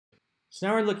So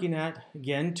now we're looking at,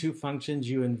 again, two functions,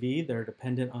 u and v, that are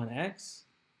dependent on x.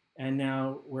 And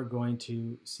now we're going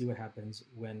to see what happens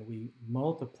when we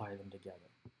multiply them together.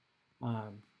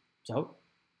 So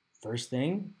first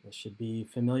thing, this should be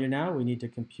familiar now, we need to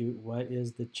compute what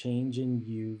is the change in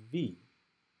uv.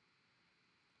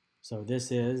 So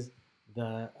this is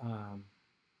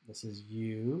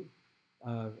u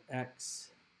of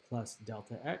x plus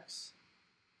delta x,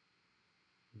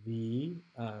 v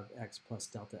of x plus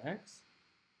delta x,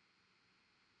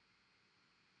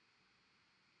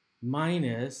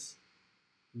 minus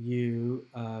u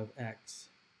of x,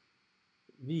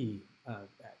 v of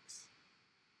x.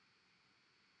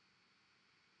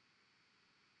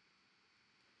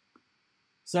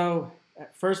 So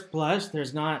at first blush,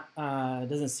 there's not, it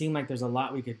doesn't seem like there's a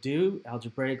lot we could do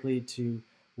algebraically to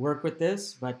work with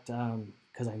this, but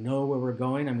because I know where we're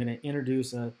going, I'm going to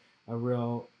introduce a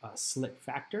real slick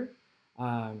factor.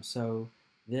 So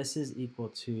this is equal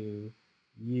to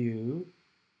u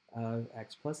of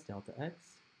x plus delta x,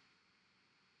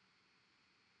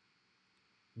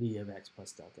 v of x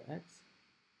plus delta x,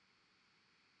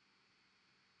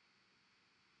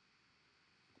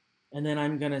 and then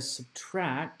I'm going to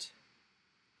subtract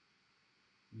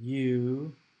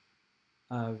u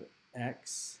of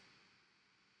x,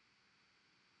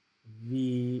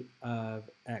 v of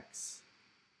x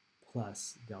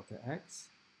plus delta x,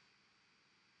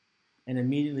 and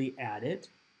immediately add it.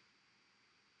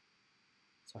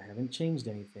 So I haven't changed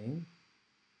anything.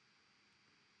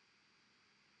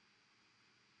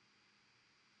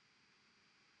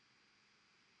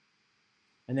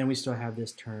 And then we still have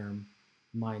this term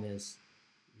minus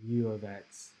u of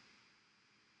x,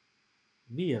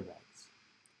 v of x.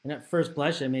 And at first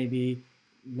blush, I may be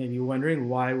wondering,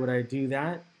 why would I do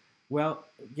that? Well,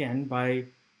 again, by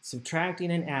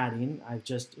subtracting and adding, I've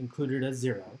just included a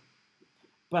 0.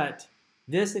 But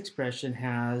this expression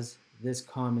has this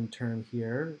common term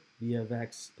here, v of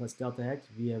x plus delta x,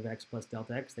 v of x plus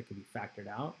delta x, that can be factored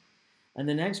out. And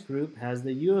the next group has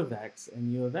the u of x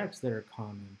and u of x that are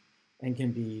common and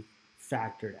can be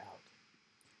factored out.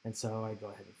 And so I go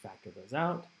ahead and factor those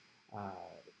out.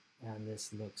 And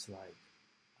this looks like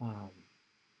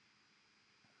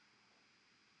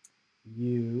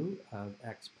u of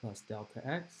x plus delta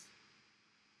x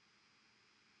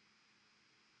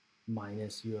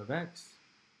minus u of x,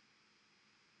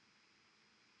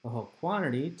 the whole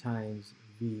quantity, times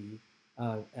v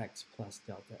of x plus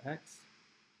delta x.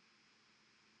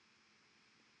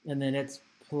 And then it's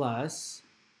plus,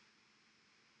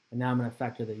 and now I'm going to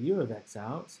factor the u of x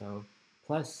out, so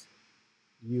plus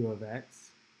u of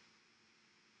x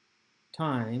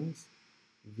times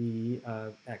v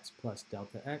of x plus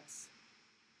delta x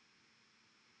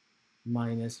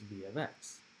minus v of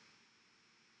x.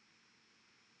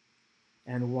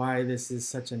 And why this is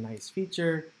such a nice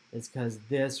feature is because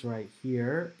this right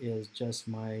here is just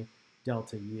my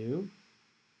delta u,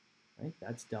 right?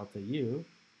 That's delta u.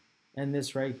 And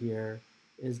this right here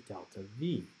is delta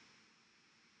v.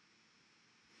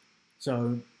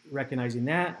 So recognizing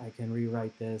that, I can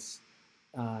rewrite this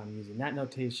using that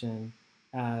notation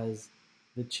as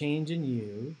the change in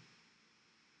u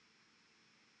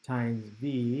times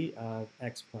v of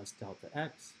x plus delta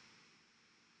x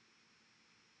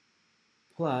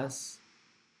plus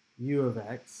u of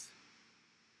x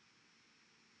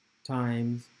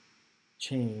times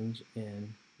change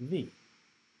in v.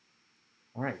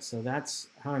 All right, so that's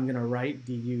how I'm going to write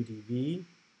du dv,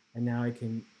 and now I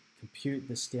can compute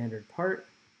the standard part.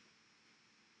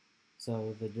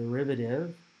 So the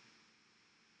derivative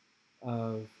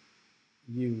of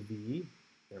uv,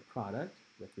 their product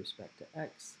with respect to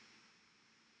x,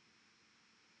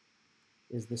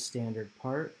 is the standard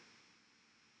part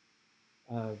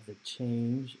of the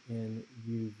change in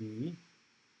uv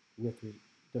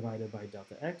divided by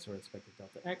delta x, or respect to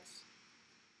delta x,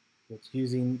 which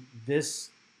using this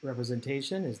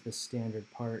representation is the standard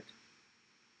part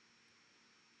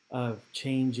of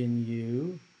change in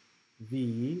u,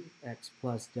 v, x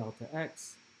plus delta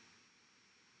x,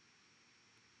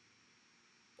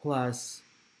 plus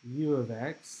u of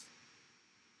x,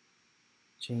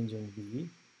 change in v,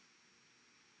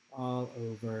 all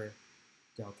over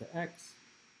delta x.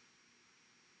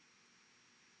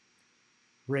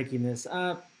 Breaking this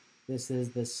up, this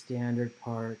is the standard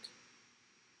part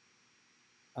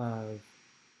of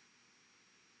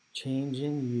change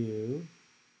in u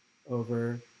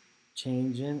over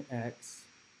change in x,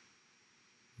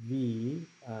 v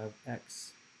of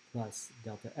x plus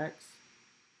delta x,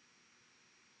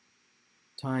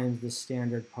 times the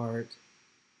standard part,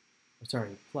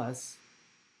 plus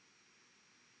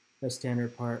the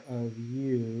standard part of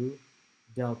u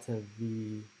delta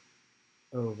v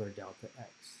over delta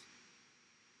x.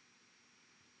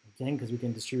 Again, because we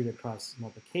can distribute across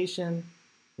multiplication,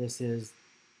 this is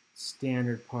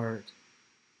standard part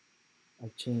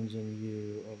of change in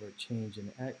u over change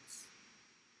in x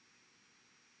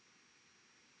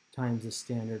times the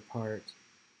standard part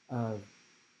of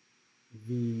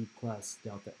v plus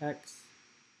delta x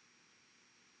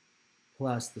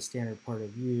plus the standard part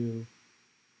of u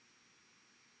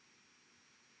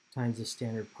times the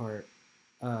standard part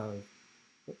of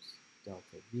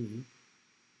delta v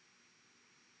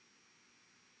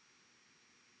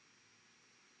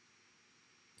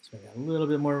let's make that a little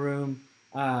bit more room.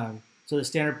 So the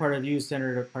standard part of u,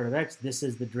 standard part of x, this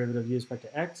is the derivative of u with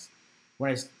respect to x. When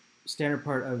I standard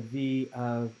part of v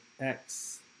of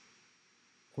x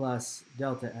plus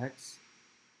delta x,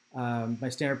 my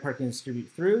standard part can distribute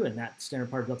through, and that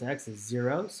standard part of delta x is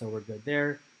 0, so we're good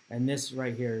there. And this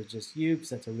right here is just u, because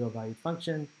that's a real valued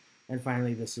function. And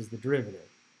finally, this is the derivative.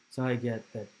 So I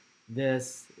get that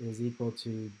this is equal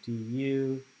to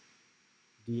du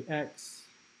dx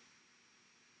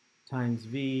times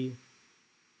v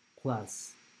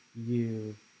plus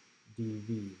u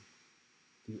dv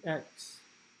dx.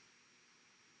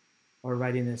 Or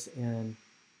writing this in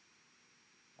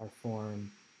our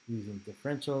form using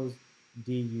differentials,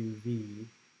 duv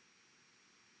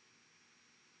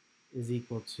is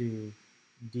equal to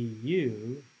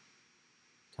du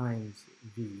times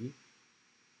v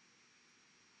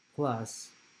plus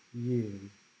u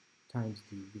times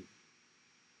dv.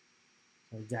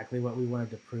 So exactly what we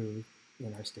wanted to prove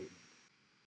in our statement.